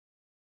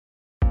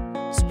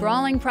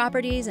Sprawling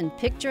properties and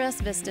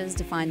picturesque vistas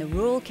define the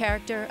rural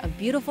character of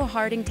beautiful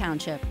Harding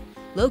Township,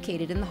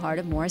 located in the heart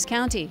of Morris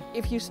County.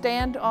 If you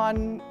stand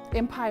on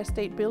Empire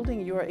State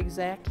Building, you're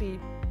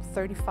exactly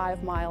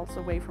 35 miles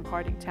away from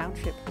Harding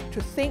Township.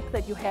 To think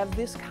that you have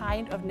this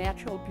kind of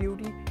natural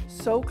beauty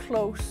so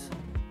close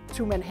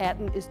to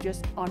Manhattan is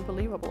just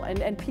unbelievable,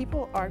 and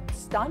people are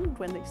stunned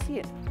when they see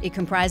it. It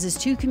comprises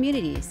two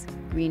communities,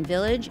 Green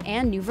Village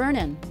and New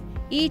Vernon,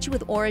 each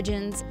with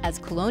origins as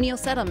colonial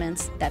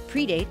settlements that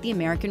predate the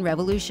American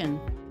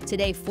Revolution.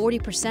 Today,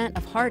 40%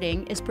 of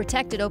Harding is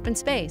protected open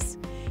space,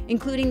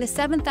 including the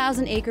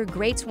 7,000-acre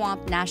Great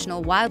Swamp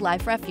National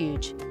Wildlife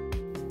Refuge.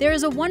 There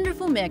is a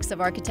wonderful mix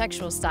of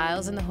architectural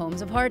styles in the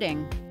homes of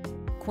Harding.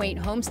 Quaint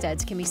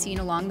homesteads can be seen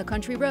along the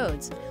country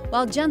roads,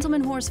 while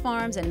gentleman horse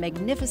farms and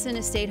magnificent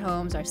estate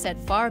homes are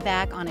set far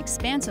back on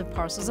expansive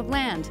parcels of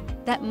land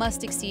that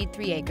must exceed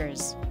 3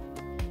 acres.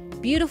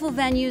 Beautiful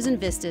venues and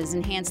vistas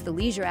enhance the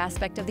leisure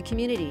aspect of the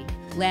community.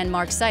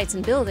 Landmark sites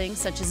and buildings,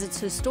 such as its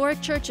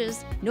historic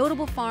churches,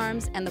 notable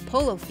farms, and the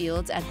polo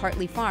fields at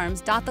Hartley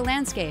Farms dot the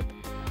landscape,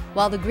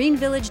 while the Green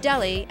Village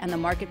Deli and the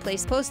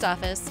Marketplace Post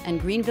Office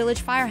and Green Village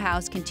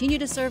Firehouse continue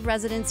to serve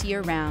residents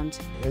year-round.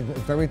 It's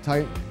a very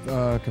tight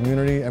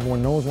community.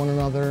 Everyone knows one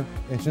another.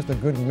 It's just a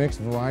good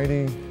mixed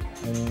variety,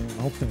 and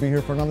I hope to be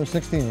here for another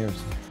 16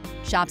 years.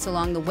 Shops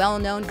along the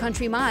well-known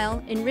Country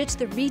Mile enrich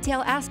the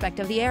retail aspect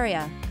of the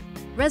area.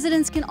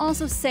 Residents can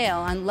also sail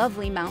on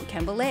lovely Mount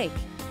Kemba Lake.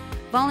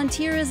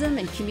 Volunteerism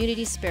and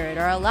community spirit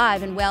are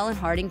alive and well in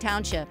Harding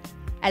Township,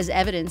 as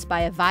evidenced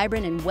by a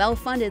vibrant and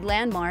well-funded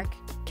landmark,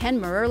 Ken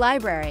Murrer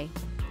Library.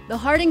 The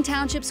Harding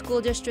Township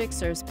School District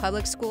serves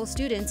public school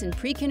students in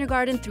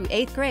pre-kindergarten through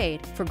 8th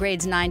grade. For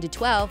grades 9 to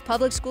 12,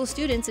 public school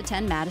students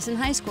attend Madison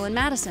High School in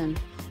Madison,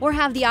 or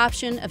have the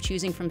option of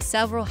choosing from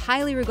several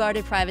highly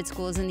regarded private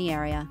schools in the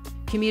area.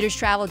 Commuters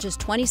travel just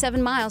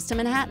 27 miles to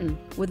Manhattan,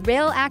 with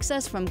rail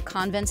access from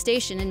Convent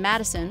Station in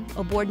Madison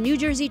aboard New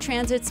Jersey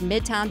Transit's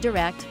Midtown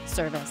Direct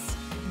service.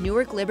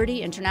 Newark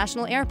Liberty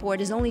International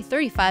Airport is only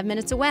 35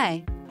 minutes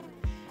away.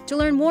 To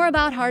learn more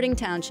about Harding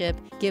Township,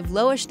 give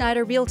Lois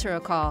Schneider Realtor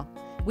a call.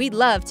 We'd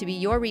love to be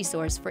your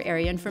resource for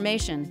area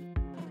information.